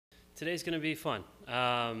Today's going to be fun.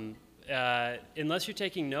 Unless you're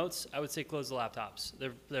taking notes, I would say close the laptops.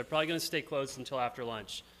 They're probably going to stay closed until after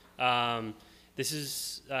lunch. This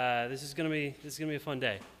is going to be a fun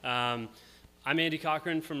day. I'm Andy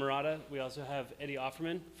Cochrane from Mirada. We also have Eddie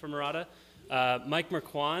Offerman from Mirada. Mike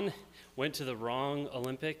Marquand went to the wrong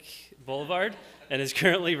Olympic Boulevard and is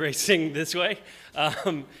currently racing this way.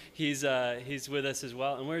 He's with us as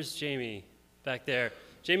well. And where's Jamie? Back there.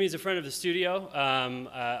 Jamie's a friend of the studio.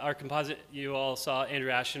 Our composite, you all saw,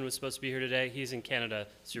 Andrew Ashton was supposed to be here today. He's in Canada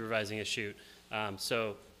supervising a shoot.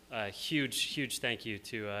 Huge thank you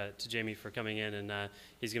to Jamie for coming in, and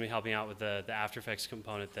he's going to be helping out with the After Effects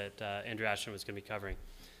component that Andrew Ashton was going to be covering.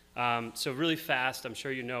 So really fast, I'm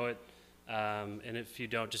sure you know it, and if you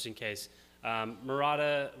don't, just in case.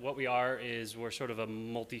 Mirada, what we are is we're sort of a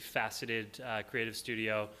multifaceted creative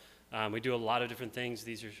studio. We do a lot of different things.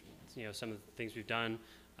 These are some of the things we've done.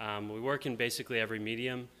 We work in basically every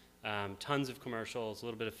medium, tons of commercials, a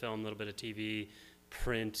little bit of film, a little bit of TV,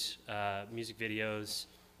 print, music videos.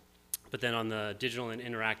 But then on the digital and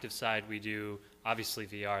interactive side, we do obviously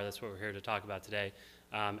VR. That's what we're here to talk about today.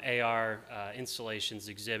 AR, installations,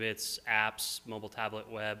 exhibits, apps, mobile, tablet,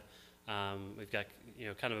 web. We've got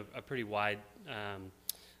kind of a pretty wide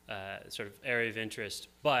sort of area of interest.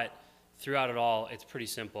 But throughout it all, it's pretty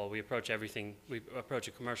simple. We approach everything. We approach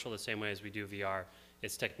a commercial the same way as we do VR.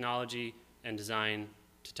 It's technology and design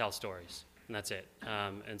to tell stories, and that's it.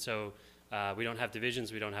 And so we don't have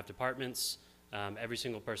divisions. We don't have departments. Every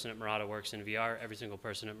single person at Mirada works in VR. Every single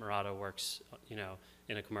person at Mirada works,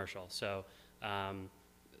 in a commercial. So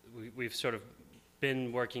we've sort of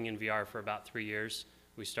been working in VR for about 3 years.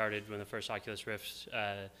 We started when the first Oculus Rift,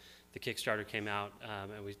 the Kickstarter came out,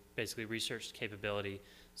 and we basically researched capability.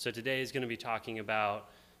 So today is going to be talking about,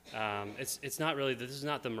 it's not really, this is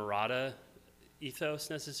not the Mirada ethos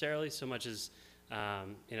necessarily, so much as,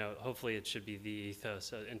 hopefully it should be the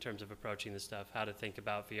ethos in terms of approaching this stuff, how to think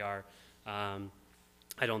about VR.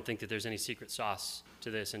 I don't think that there's any secret sauce to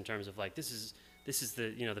this in terms of like, this is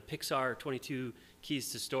the, the Pixar 22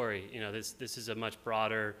 keys to story. This is a much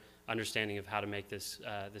broader understanding of how to make this,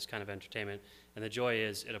 this kind of entertainment. And the joy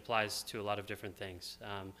is it applies to a lot of different things.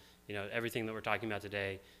 Everything that we're talking about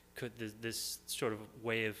today, this sort of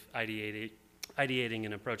way of ideating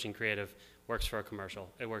and approaching creative works for a commercial.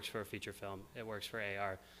 It works for a feature film. It works for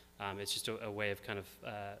AR. It's just a way of kind of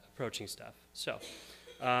approaching stuff. So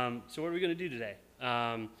what are we going to do today?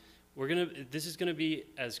 This is going to be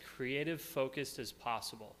as creative focused as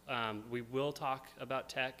possible. We will talk about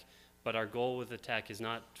tech, but our goal with the tech is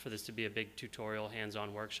not for this to be a big tutorial,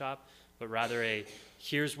 hands-on workshop, but rather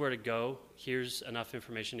here's where to go, here's enough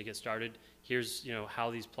information to get started, here's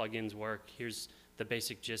how these plugins work, here's the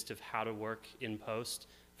basic gist of how to work in post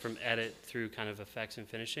from edit through kind of effects and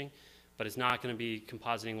finishing. But it's not going to be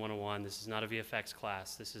compositing 101. This is not a VFX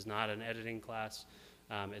class. This is not an editing class.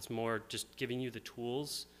 It's more just giving you the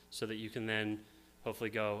tools so that you can then hopefully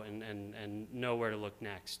go and know where to look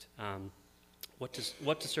next. What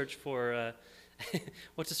to search for?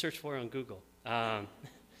 What to search for on Google?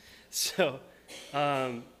 So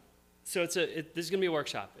this is going to be a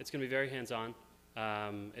workshop. It's going to be very hands-on.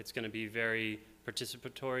 It's going to be very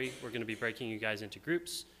participatory. We're going to be breaking you guys into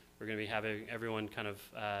groups. We're going to be having everyone kind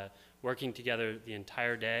of working together the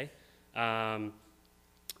entire day.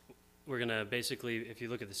 We're going to basically, if you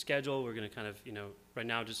look at the schedule, we're going to kind of, right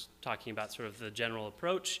now just talking about sort of the general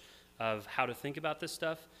approach of how to think about this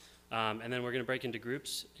stuff. And then we're going to break into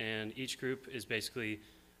groups, and each group is basically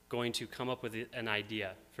going to come up with an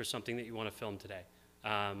idea for something that you want to film today.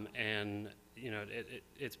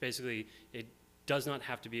 It's basically, it does not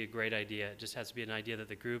have to be a great idea. It just has to be an idea that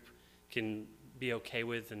the group can be okay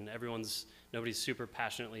with, and nobody's super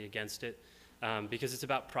passionately against it, because it's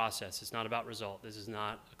about process. It's not about result. This is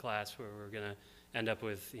not a class where we're going to end up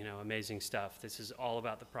with amazing stuff. This is all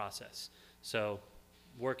about the process. So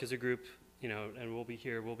work as a group, and we'll be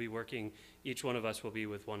here. We'll be working. Each one of us will be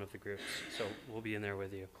with one of the groups, so we'll be in there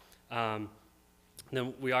with you.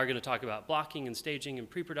 Then we are going to talk about blocking and staging and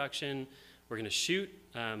pre-production. We're going to shoot.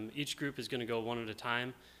 Each group is going to go one at a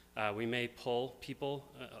time. We may pull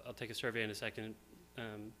people. I'll take a survey in a second.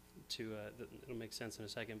 It'll make sense in a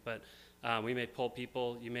second. But we may pull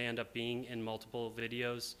people. You may end up being in multiple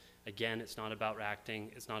videos. Again, it's not about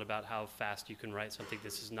acting. It's not about how fast you can write something.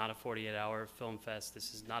 This is not a 48-hour film fest.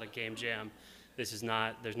 This is not a game jam. This is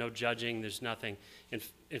not. There's no judging. There's nothing.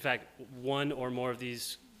 In fact, one or more of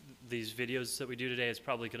these videos that we do today is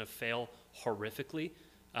probably going to fail horrifically.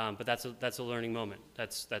 But that's a learning moment.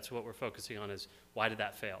 That's what we're focusing on, is why did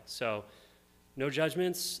that fail? So no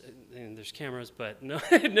judgments, and there's cameras, but no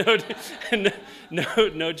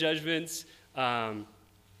no judgments.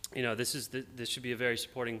 you know, this should be a very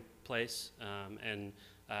supporting place, and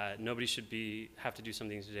nobody should have to do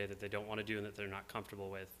something today that they don't want to do and that they're not comfortable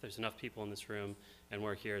with. There's enough people in this room, and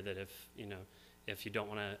we're here, that if you don't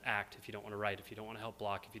want to act, if you don't want to write, if you don't want to help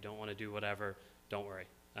block, if you don't want to do whatever, don't worry.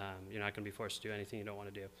 You're not going to be forced to do anything you don't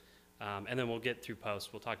want to do. And then we'll get through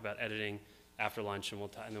post. We'll talk about editing after lunch, and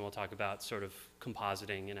then we'll talk about sort of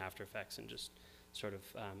compositing in After Effects, and just sort of,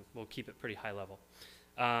 we'll keep it pretty high level.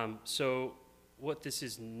 So what this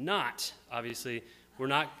is not, obviously,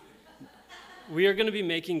 we are going to be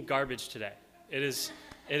making garbage today. It is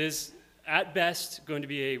at best going to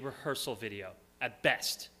be a rehearsal video, at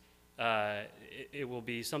best. It will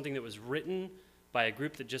be something that was written by a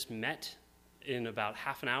group that just met in about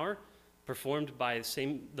half an hour, performed by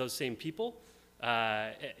those same people.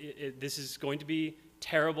 This is going to be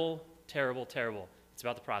terrible, terrible, terrible. It's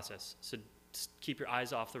about the process, so just keep your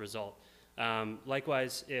eyes off the result.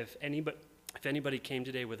 Likewise, if anybody came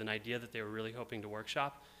today with an idea that they were really hoping to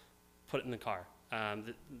workshop, put it in the car.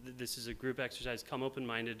 This is a group exercise. Come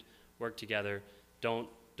open-minded, work together. Don't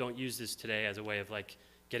use this today as a way of like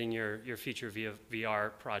getting your feature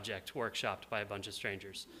VR project workshopped by a bunch of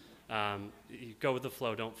strangers. You go with the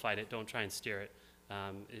flow. Don't fight it. Don't try and steer it.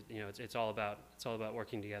 It's all about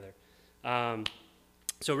working together.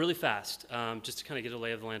 So really fast, just to kind of get a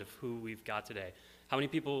lay of the land of who we've got today. How many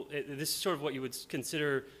people? This is sort of what you would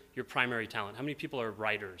consider your primary talent. How many people are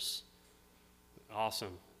writers?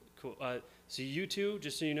 Awesome, cool. So you two,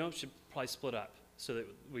 just so you know, should probably split up so that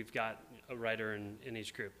we've got a writer in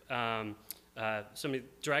each group. Some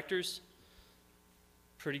directors,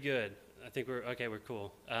 pretty good. I think we're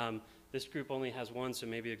cool. This group only has one, so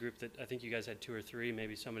maybe a group that, I think you guys had 2 or 3,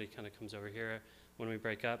 maybe somebody kind of comes over here when we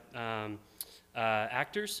break up.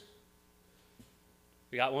 Actors,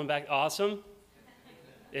 we got one back, awesome.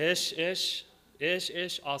 Ish,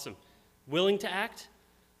 awesome. Willing to act?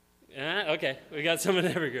 Okay, we got someone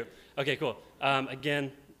in every group. Okay, cool.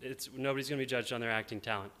 Again, nobody's gonna be judged on their acting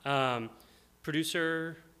talent.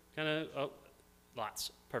 Producer,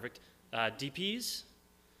 lots, perfect. DPs,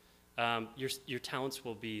 your talents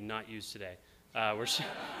will be not used today.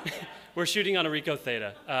 We're shooting on a Ricoh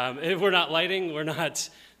Theta. We're not lighting,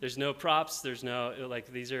 there's no props, there's no, like,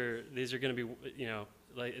 these are gonna be,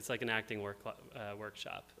 it's like an acting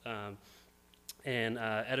workshop. And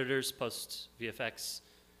editors, post VFX,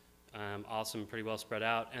 awesome, pretty well spread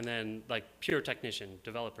out. And then like pure technician,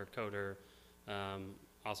 developer, coder,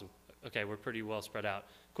 awesome. Okay, we're pretty well spread out.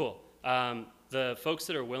 Cool. The folks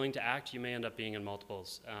that are willing to act, you may end up being in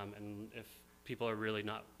multiples. And if people are really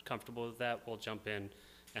not comfortable with that, we'll jump in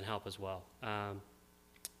and help as well.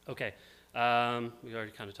 Okay, we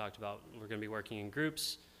already kind of talked about we're going to be working in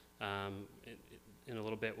groups. In a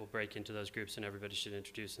little bit, we'll break into those groups, and everybody should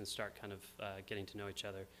introduce and start kind of getting to know each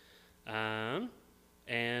other.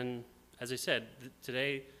 And as I said,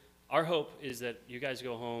 today, our hope is that you guys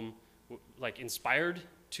go home like inspired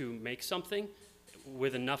to make something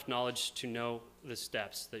with enough knowledge to know the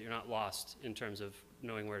steps, that you're not lost in terms of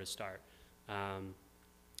knowing where to start.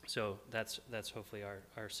 So that's hopefully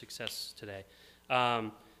our success today.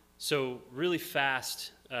 So really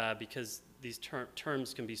fast, because these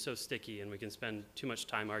terms can be so sticky and we can spend too much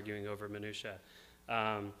time arguing over minutia.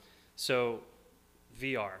 So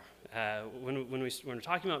VR, when we're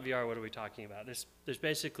talking about VR, what are we talking about? There's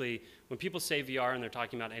basically, when people say VR and they're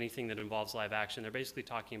talking about anything that involves live action, they're basically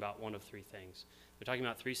talking about one of 3 things. They're talking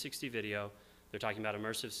about 360 video, they're talking about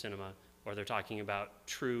immersive cinema, or they're talking about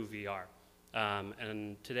true VR.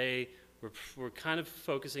 And today, we're kind of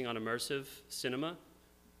focusing on immersive cinema,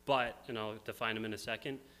 and I'll define them in a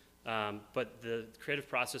second, but the creative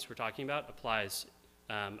process we're talking about applies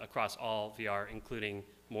across all VR, including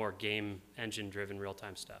more game engine-driven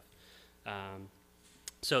real-time stuff.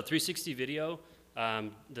 So 360 video,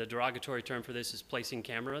 the derogatory term for this is placing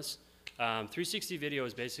cameras. 360 video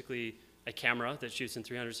is basically a camera that shoots in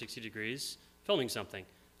 360 degrees, filming something.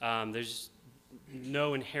 There's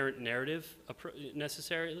no inherent narrative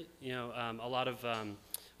necessarily. A lot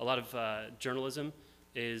of journalism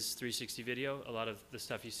is 360 video. A lot of the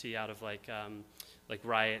stuff you see out of like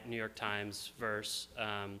Riot, New York Times, Verse,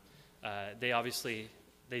 they obviously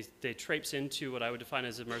they traipse into what I would define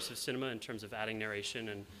as immersive cinema in terms of adding narration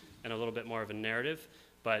and a little bit more of a narrative.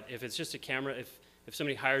 But if it's just a camera, if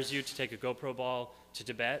somebody hires you to take a GoPro ball to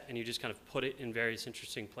Tibet and you just kind of put it in various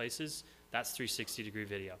interesting places, that's 360 degree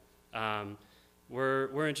video.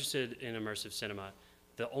 We're interested in immersive cinema.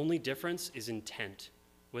 The only difference is intent.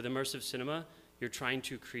 With immersive cinema, you're trying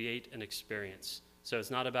to create an experience. So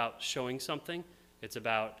it's not about showing something, it's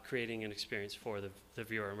about creating an experience for the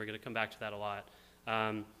viewer, and we're going to come back to that a lot.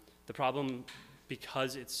 The problem,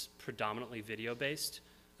 because it's predominantly video-based,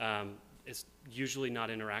 It's usually not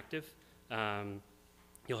interactive.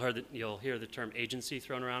 You'll hear the term agency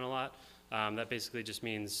thrown around a lot. That basically just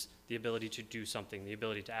means the ability to do something, the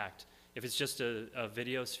ability to act. If it's just a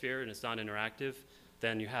video sphere and it's not interactive,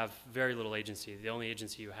 then you have very little agency. The only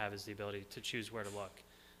agency you have is the ability to choose where to look.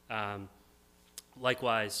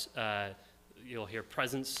 Likewise, you'll hear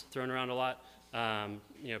presence thrown around a lot.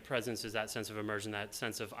 Presence is that sense of immersion, that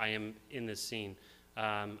sense of I am in this scene.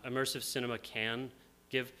 Immersive cinema can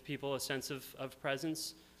give people a sense of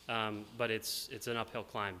presence, but it's an uphill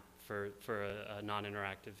climb for a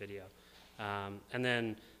non-interactive video. And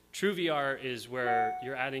then true VR is where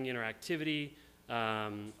you're adding interactivity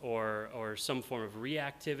or some form of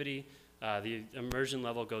reactivity. The immersion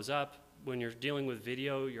level goes up. When you're dealing with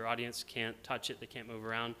video, your audience can't touch it, they can't move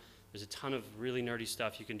around. There's a ton of really nerdy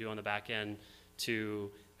stuff you can do on the back end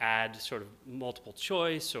to add sort of multiple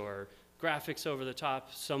choice or graphics over the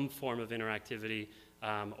top, some form of interactivity,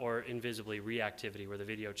 or invisibly reactivity where the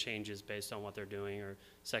video changes based on what they're doing or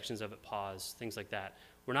sections of it pause, things like that.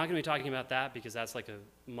 We're not going to be talking about that because that's like a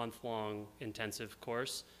month-long intensive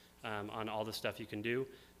course on all the stuff you can do.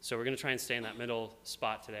 So we're going to try and stay in that middle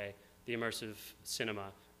spot today, the immersive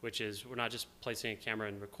cinema, which is we're not just placing a camera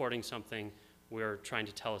and recording something, we're trying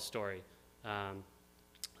to tell a story.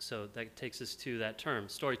 So that takes us to that term,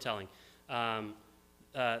 storytelling.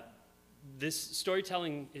 This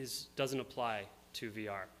storytelling doesn't apply to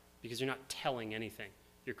VR because you're not telling anything.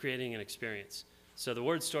 You're creating an experience. So the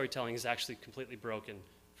word storytelling is actually completely broken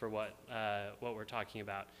for what we're talking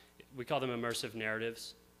about. We call them immersive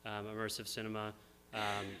narratives, immersive cinema,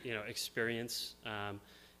 experience.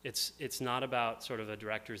 It's not about sort of a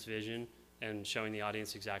director's vision and showing the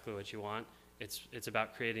audience exactly what you want. It's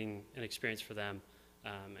about creating an experience for them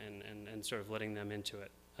and sort of letting them into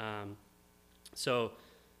it. So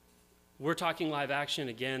we're talking live action.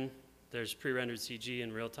 Again, there's pre-rendered CG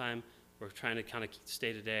in real time. We're trying to kind of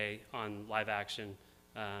stay today on live action,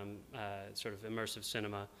 sort of immersive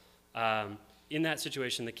cinema. In that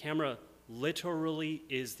situation, the camera literally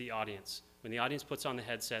is the audience. When the audience puts on the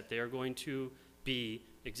headset, they are going to be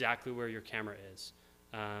exactly where your camera is.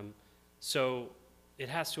 So it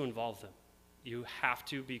has to involve them. You have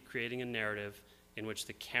to be creating a narrative in which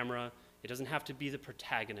the camera, it doesn't have to be the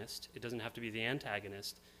protagonist, it doesn't have to be the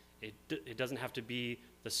antagonist, it doesn't have to be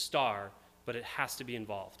the star, but it has to be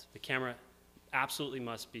involved. The camera absolutely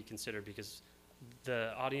must be considered because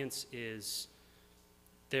the audience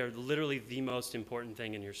they're literally the most important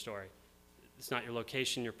thing in your story. It's not your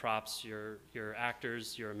location, your props, your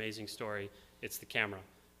actors, your amazing story. It's the camera.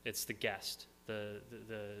 It's the guest, the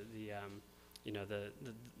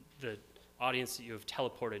audience that you have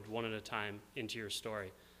teleported one at a time into your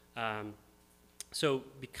story. So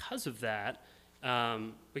because of that,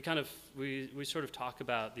 we sort of talk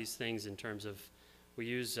about these things in terms of, we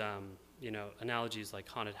use analogies like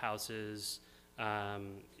haunted houses.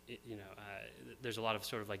 There's a lot of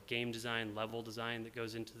sort of like game design, level design that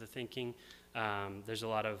goes into the thinking. There's a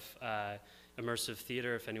lot of immersive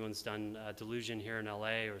theater. If anyone's done Delusion here in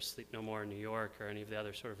LA or Sleep No More in New York or any of the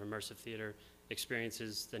other sort of immersive theater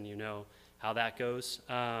experiences, then you know how that goes.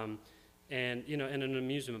 And in an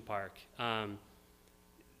amusement park.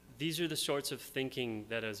 These are the sorts of thinking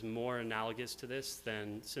that is more analogous to this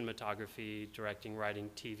than cinematography, directing,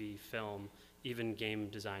 writing, TV, film, even game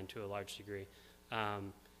design to a large degree.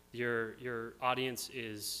 Your audience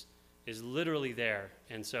is literally there,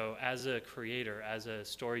 and so as a creator, as a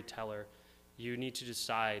storyteller, you need to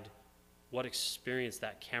decide what experience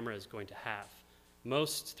that camera is going to have.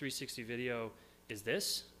 Most 360 video is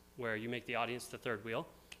this, where you make the audience the third wheel.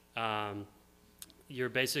 You're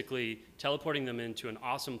basically teleporting them into an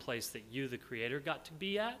awesome place that you, the creator, got to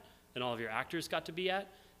be at, and all of your actors got to be at,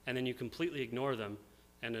 and then you completely ignore them,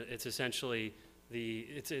 and it's essentially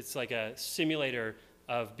it's like a simulator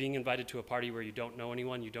of being invited to a party where you don't know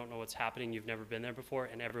anyone, you don't know what's happening, you've never been there before,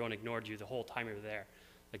 and everyone ignored you the whole time you were there.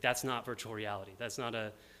 Like, that's not virtual reality. That's not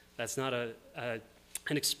an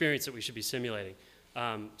experience that we should be simulating.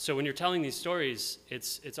 So when you're telling these stories,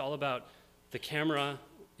 it's all about the camera.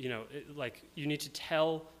 You need to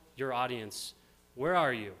tell your audience, where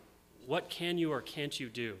are you? What can you or can't you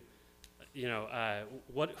do?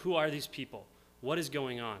 Who are these people? What is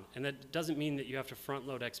going on? And that doesn't mean that you have to front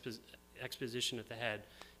load exposition at the head.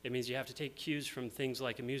 It means you have to take cues from things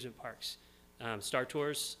like amusement parks. Star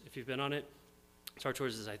Tours, if you've been on it, Star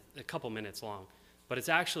Tours is a couple minutes long, but it's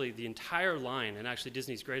actually the entire line, and actually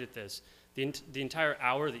Disney's great at this, the entire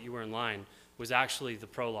hour that you were in line was actually the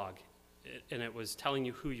prologue. And it was telling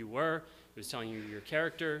you who you were, it was telling you your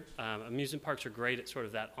character. Amusement parks are great at sort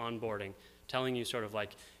of that onboarding, telling you sort of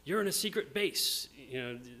like, you're in a secret base,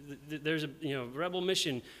 there's a rebel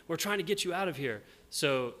mission, we're trying to get you out of here.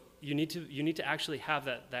 So you need to actually have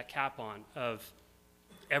that cap on of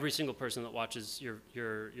every single person that watches your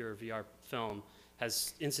VR film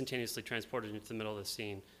has instantaneously transported into the middle of the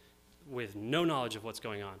scene with no knowledge of what's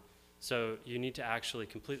going on. So you need to actually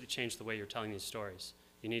completely change the way you're telling these stories.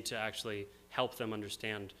 You need to actually help them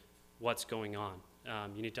understand what's going on.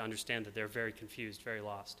 You need to understand that they're very confused, very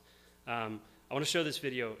lost. I want to show this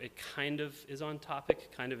video. It kind of is on topic,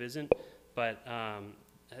 kind of isn't, but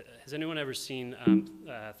has anyone ever seen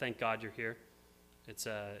Thank God You're Here? It's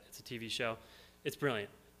a TV show. It's brilliant.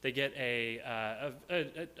 They get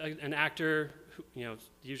an actor, who,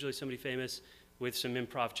 usually somebody famous, with some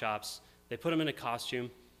improv chops. They put him in a costume.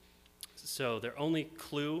 So their only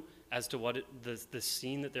clue as to what the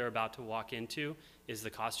scene that they're about to walk into is the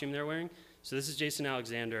costume they're wearing. So this is Jason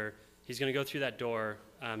Alexander. He's going to go through that door.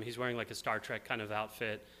 He's wearing like a Star Trek kind of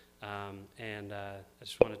outfit. And I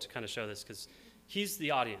just wanted to kind of show this because he's the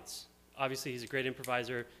audience. Obviously, he's a great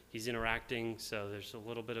improviser. He's interacting, so there's a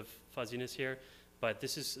little bit of fuzziness here. But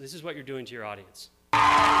this is what you're doing to your audience.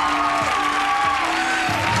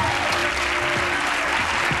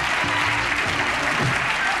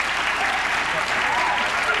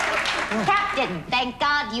 Captain, thank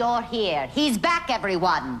God you're here. He's back,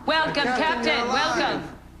 everyone. Welcome, Captain. Welcome.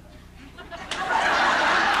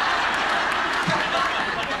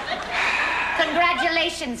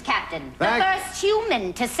 Congratulations, Captain. The first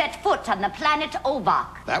human to set foot on the planet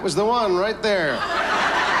Ovok. That was the one right there.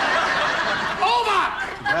 Ovok!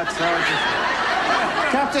 That's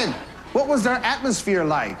Captain, what was their atmosphere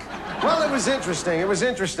like? Well, it was interesting. It was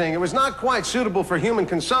interesting. It was not quite suitable for human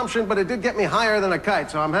consumption, but it did get me higher than a kite,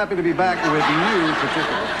 so I'm happy to be back with you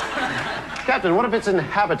particularly. Captain, what of its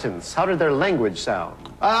inhabitants? How did their language sound?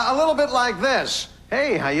 A little bit like this.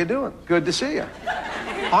 Hey, how you doing? Good to see you.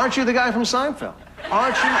 Aren't you the guy from Seinfeld?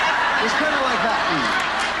 Aren't you? It's kind of like that.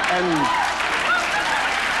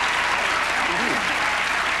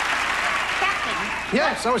 Captain.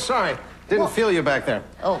 Yes, so sorry. Didn't feel you back there.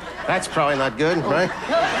 Oh. That's probably not good, right?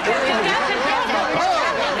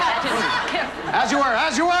 As you were,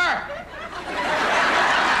 as you were!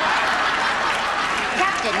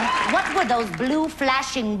 Captain, what were those blue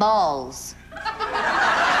flashing balls?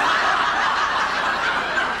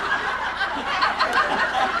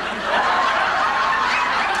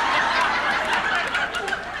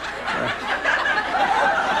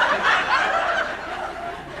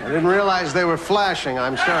 I didn't realize they were flashing.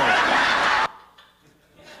 I'm sorry.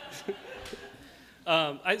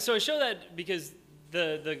 So I show that because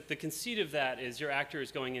the conceit of that is your actor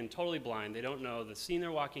is going in totally blind. They don't know the scene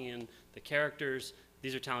they're walking in, the characters.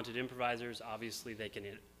 These are talented improvisers. Obviously, they can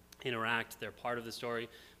interact. They're part of the story.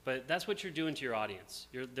 But that's what you're doing to your audience.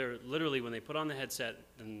 They're literally, when they put on the headset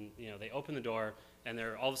and they open the door, and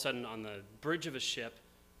they're all of a sudden on the bridge of a ship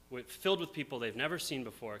filled with people they've never seen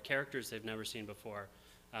before, characters they've never seen before,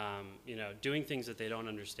 doing things that they don't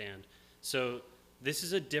understand. So this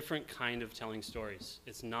is a different kind of telling stories.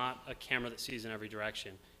 It's not a camera that sees in every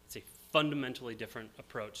direction. It's a fundamentally different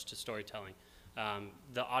approach to storytelling.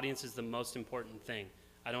 The audience is the most important thing.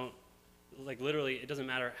 Literally, it doesn't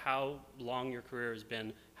matter how long your career has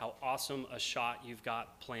been, how awesome a shot you've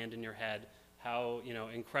got planned in your head, how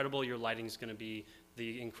incredible your lighting is going to be,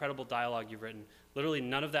 the incredible dialogue you've written. Literally,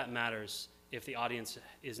 none of that matters if the audience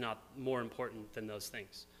is not more important than those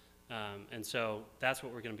things. And so that's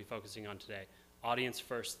what we're going to be focusing on today. Audience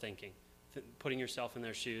first thinking, putting yourself in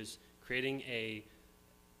their shoes, creating a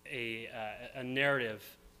narrative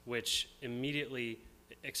which immediately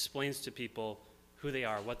explains to people who they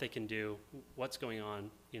are, what they can do, what's going on,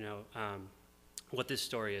 what this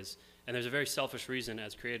story is. And there's a very selfish reason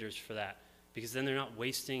as creators for that, because then they're not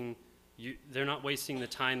wasting the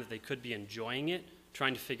time that they could be enjoying it,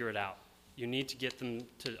 trying to figure it out. You need to get them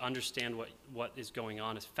to understand what is going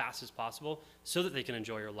on as fast as possible so that they can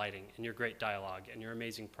enjoy your lighting and your great dialogue and your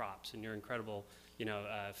amazing props and your incredible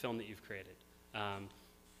film that you've created.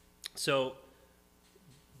 So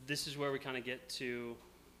this is where we kind of get to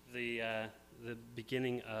the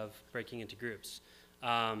beginning of breaking into groups.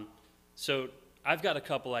 So I've got a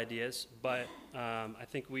couple ideas, but I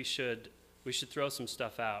think we should throw some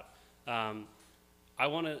stuff out. I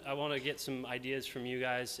want to get some ideas from you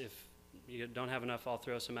guys. If you don't have enough, I'll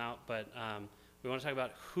throw some out. But we want to talk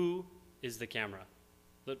about who is the camera.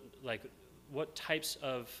 Like, what types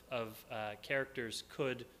of characters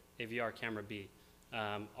could a VR camera be?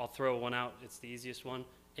 I'll throw one out. It's the easiest one.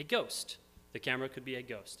 A ghost. The camera could be a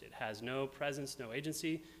ghost. It has no presence, no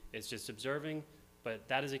agency. It's just observing, but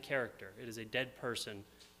that is a character. It is a dead person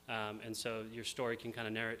And so your story can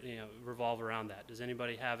kind of revolve around that. Does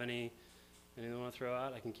anybody have anything they want to throw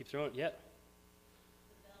out? I can keep throwing. Yeah.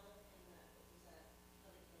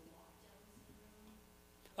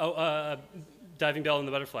 Oh, diving bell and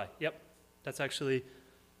the butterfly. Yep, that's the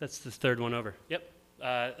third one over. Yep,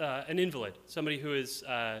 an invalid, somebody who is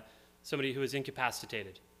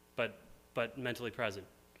incapacitated, but mentally present.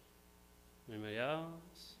 Anybody else?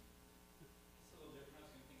 It's a little different. I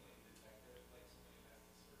was going to think like a detective, like somebody who has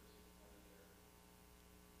to sort of part of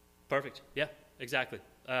their. Perfect. Yeah, exactly.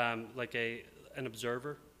 Like an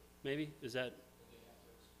observer, maybe. Is that?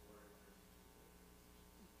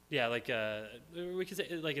 Yeah, like we could say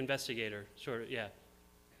like investigator, sort of. Yeah.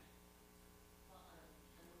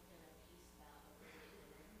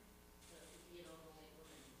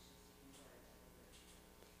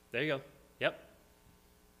 There you go. Yep.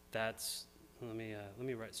 That's. Let me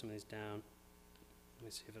write some of these down. Let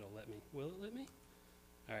me see if it'll let me. Will it let me?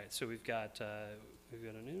 All right. So we've got an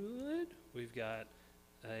invalid. We've got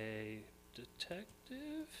a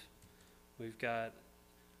detective. We've got.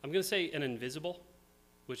 I'm gonna say an invisible,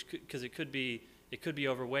 because it could be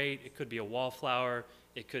overweight. It could be a wallflower.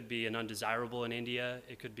 It could be an undesirable in India.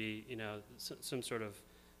 It could be some sort of.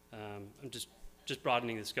 I'm just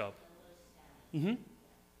broadening the scope. Mm-hmm.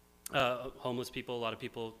 Homeless people, a lot of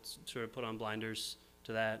people sort of put on blinders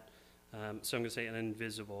to that. So I'm going to say an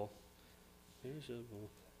invisible. And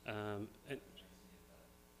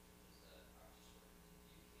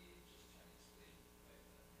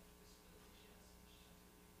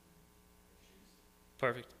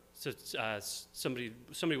perfect. So it's, somebody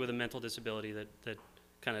with a mental disability that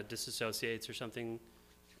kind of disassociates or something,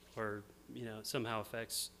 or somehow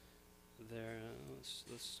affects their.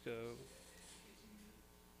 Let's go.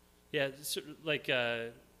 Yeah, sort of like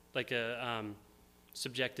a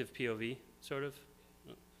subjective POV, sort of.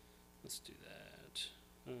 Let's do that.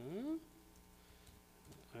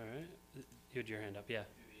 All right. You had your hand up, yeah.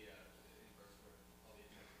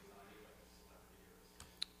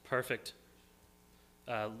 Perfect.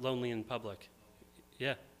 Lonely in public.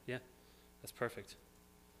 Yeah, that's perfect.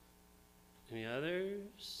 Any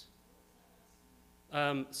others?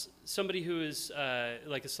 Somebody who is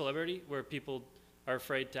like a celebrity, where people are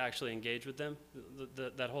afraid to actually engage with them.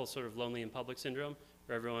 That whole sort of lonely in public syndrome,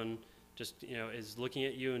 where everyone just is looking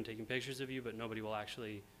at you and taking pictures of you, but nobody will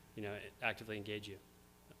actually actively engage you.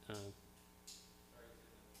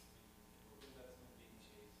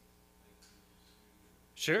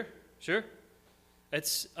 Sure.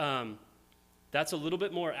 It's that's a little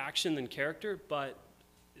bit more action than character, but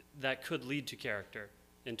that could lead to character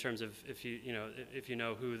in terms of if you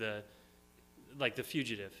know who the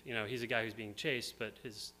fugitive, he's a guy who's being chased, but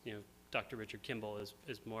his Dr. Richard Kimball is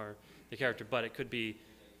more the character, but it could be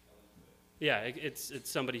it's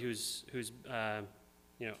somebody who's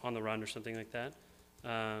on the run or something like that.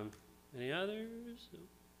 Any others?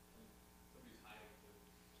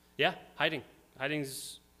 Yeah,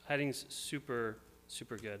 hiding's super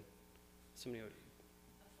good. Somebody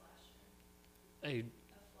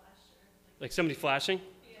like somebody flashing.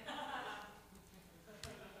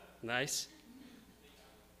 Nice. So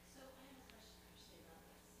I have a question actually about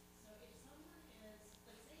this. So if someone is,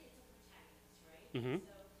 let's say it's a protagonist, right? Mm-hmm.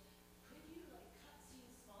 So could you like cut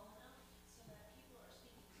scenes small enough so that people are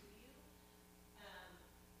speaking to you,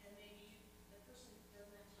 and maybe the person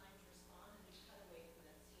doesn't have time to respond, and you cut away from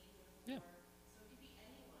that scene with more. Yeah. So it could be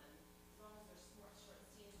anyone, as long as there's short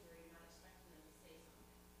scenes where you're not expecting them to say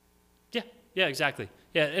something. Yeah, exactly.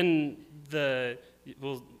 Yeah, and the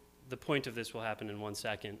point of this will happen in 1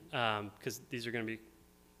 second, because these are going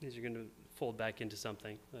to fold back into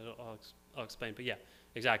something that I'll explain. But yeah,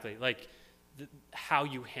 exactly. Like how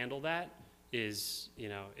you handle that is,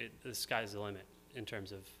 the sky's the limit in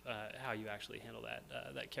terms of how you actually handle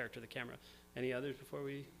that character, the camera. Any others before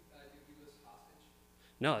we? Did you list hostage?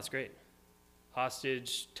 No, that's great.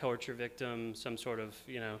 Hostage, torture victim, some sort of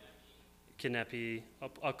kidnappee.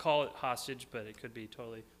 I'll call it hostage, but it could be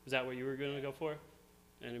totally. Was that what you were going to go for?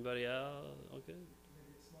 Anybody else? Okay.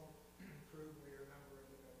 Maybe a small crew where you're a member of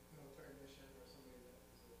like a military mission or somebody that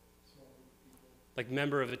is a small group of people. Like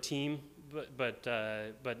member of a team, but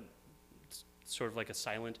sort of like a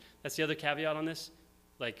silent. That's the other caveat on this.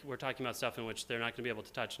 Like we're talking about stuff in which they're not going to be able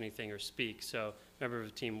to touch anything or speak. So member of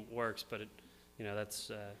a team works, but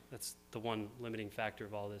that's the one limiting factor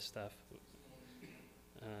of all this stuff.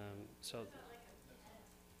 So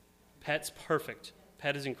pet's perfect.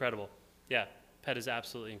 Pet is incredible. Yeah. Pet is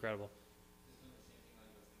absolutely incredible.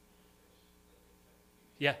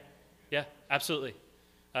 Yeah, absolutely.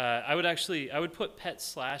 I would put pet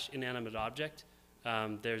 / inanimate object.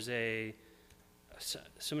 There's a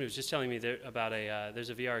somebody was just telling me there about there's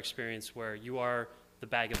a VR experience where you are the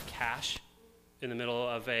bag of cash in the middle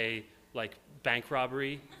of a like bank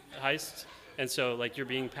robbery heist, and so like you're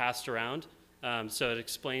being passed around. So it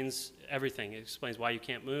explains everything. It explains why you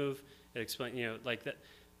can't move. It explains, like that.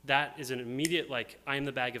 That is an immediate like, I'm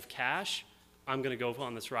the bag of cash. I'm going to go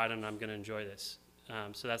on this ride and I'm going to enjoy this.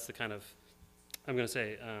 So that's the kind of, I'm going to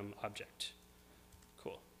say object.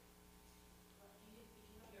 Cool.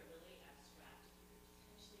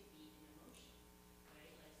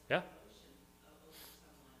 Yeah.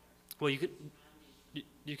 Well,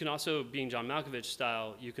 you can also, being John Malkovich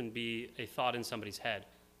style, you can be a thought in somebody's head.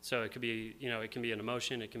 So it could be, it can be an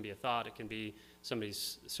emotion, it can be a thought, it can be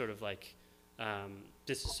somebody's sort of like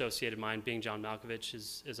disassociated mind. Being John Malkovich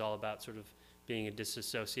is all about sort of being a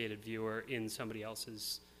disassociated viewer in somebody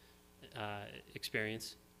else's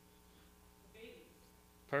experience. Baby.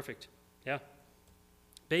 Perfect. Yeah.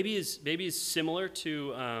 Baby is similar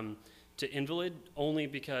to Invalid only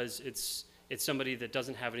because it's somebody that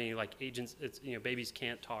doesn't have any like agents. It's babies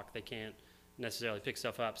can't talk. They can't necessarily pick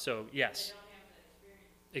stuff up. So yes.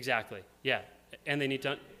 Exactly. Yeah. And they need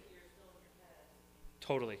to.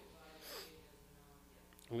 Totally.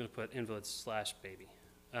 I'm going to put invalid / baby.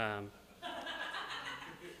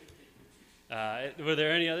 Were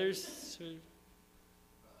there any others?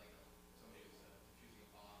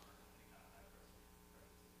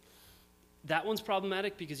 That one's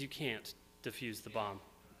problematic because you can't defuse the bomb.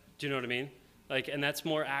 Do you know what I mean? Like, and that's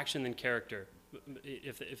more action than character,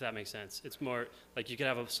 if that makes sense. It's more like you could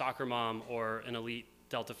have a soccer mom or an elite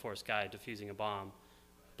Delta Force guy defusing a bomb,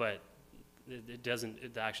 but the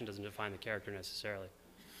action doesn't define the character necessarily.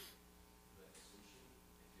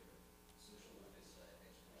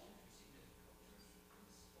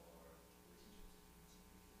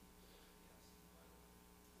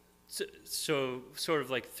 So sort of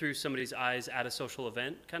like through somebody's eyes at a social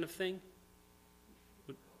event kind of thing?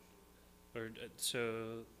 Or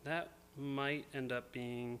so that might end up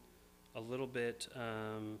being a little bit,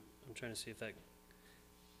 I'm trying to see if that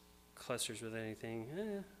clusters with anything.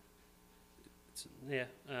 Sort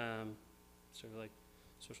of like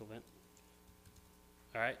social event.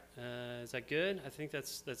 All right, is that good? I think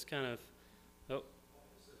that's kind of, oh.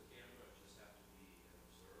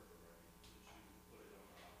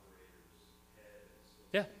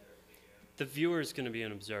 Yeah, the viewer is going to be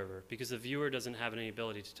an observer because the viewer doesn't have any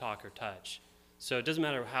ability to talk or touch. So it doesn't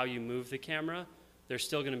matter how you move the camera, there's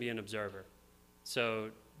still going to be an observer. So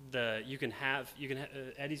Eddie's going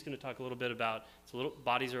to talk a little bit about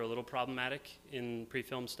bodies are a little problematic in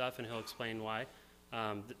pre-film stuff, and he'll explain why.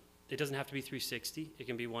 It doesn't have to be 360; it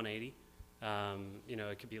can be 180.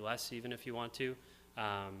 It could be less even if you want to.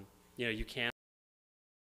 You can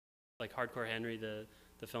like Hardcore Henry, the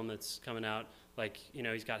film that's coming out. Like,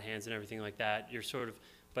 he's got hands and everything like that. You're sort of,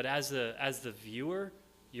 but as the viewer,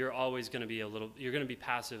 you're always going to be you're going to be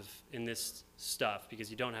passive in this stuff because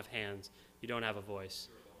you don't have hands, you don't have a voice.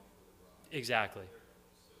 Exactly.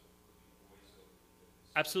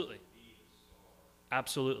 Absolutely.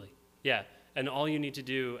 Absolutely. Yeah. And all you need to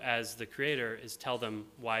do as the creator is tell them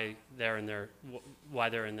why they're in their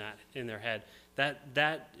head.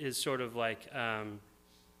 That is sort of like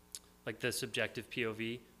the subjective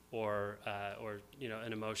POV. Or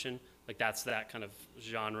an emotion, like that's that kind of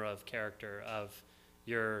genre of character of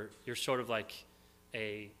you're sort of like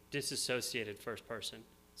a disassociated first person,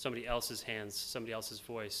 somebody else's hands, somebody else's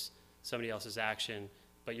voice, somebody else's action,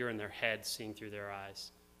 but you're in their head seeing through their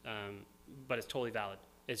eyes. But it's totally valid.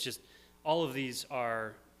 It's just all of these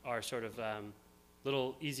are sort of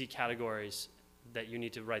little easy categories that you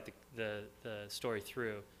need to write the story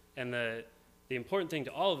through. And the important thing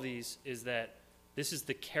to all of these is that this is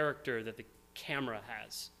the character that the camera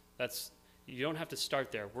has. You don't have to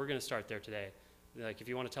start there. We're going to start there today. Like if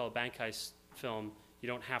you want to tell a bank heist film, you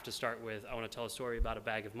don't have to start with, I want to tell a story about a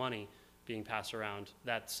bag of money being passed around.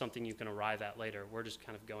 That's something you can arrive at later. We're just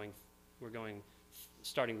kind of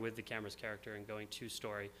starting with the camera's character and going to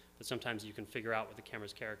story. But sometimes you can figure out what the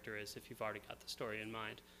camera's character is if you've already got the story in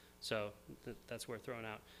mind. So that's worth throwing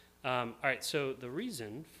out. All right, so the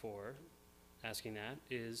reason for asking that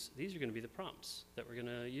is these are going to be the prompts that we're going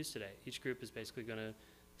to use today. Each group is basically going to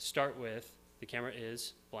start with the camera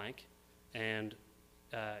is blank and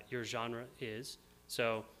your genre is.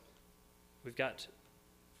 So we've got,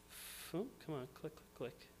 come on, click, click,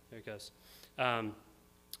 click. There it goes.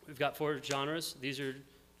 We've got 4 genres. These are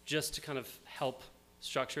just to kind of help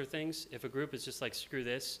structure things. If a group is just like, screw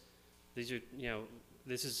this, these are,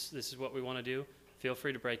 this is what we want to do, feel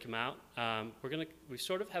free to break them out. We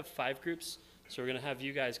sort of have 5 groups. So we're going to have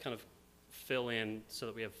you guys kind of fill in so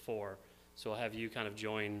that we have 4. So we'll have you kind of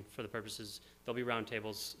join for the purposes, there'll be round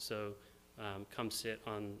tables, so come sit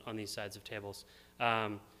on these sides of tables.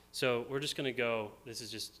 So we're just gonna go, this is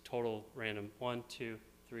just total random, 1, 2,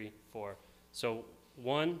 3, 4. So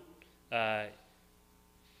 1, I'm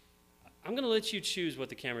gonna let you choose what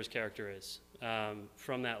the camera's character is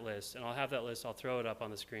from that list, and I'll have that list, I'll throw it up on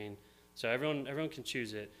the screen. So everyone can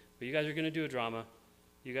choose it, but you guys are gonna do a drama,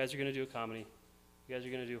 you guys are gonna do a comedy, you guys are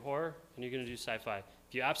gonna do horror, and you're gonna do sci-fi.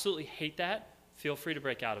 If you absolutely hate that, feel free to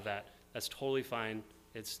break out of that. That's totally fine.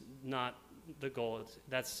 It's not the goal.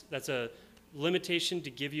 That's a limitation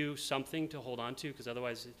to give you something to hold on to, because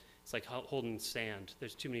otherwise it's like holding sand.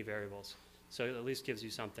 There's too many variables. So it at least gives you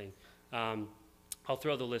something. I'll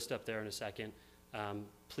throw the list up there in a second.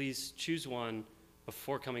 Please choose one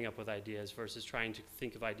before coming up with ideas versus trying to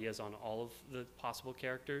think of ideas on all of the possible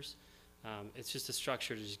characters. It's just a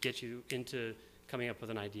structure to just get you into coming up with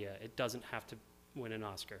an idea. It doesn't have to win an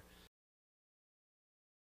Oscar.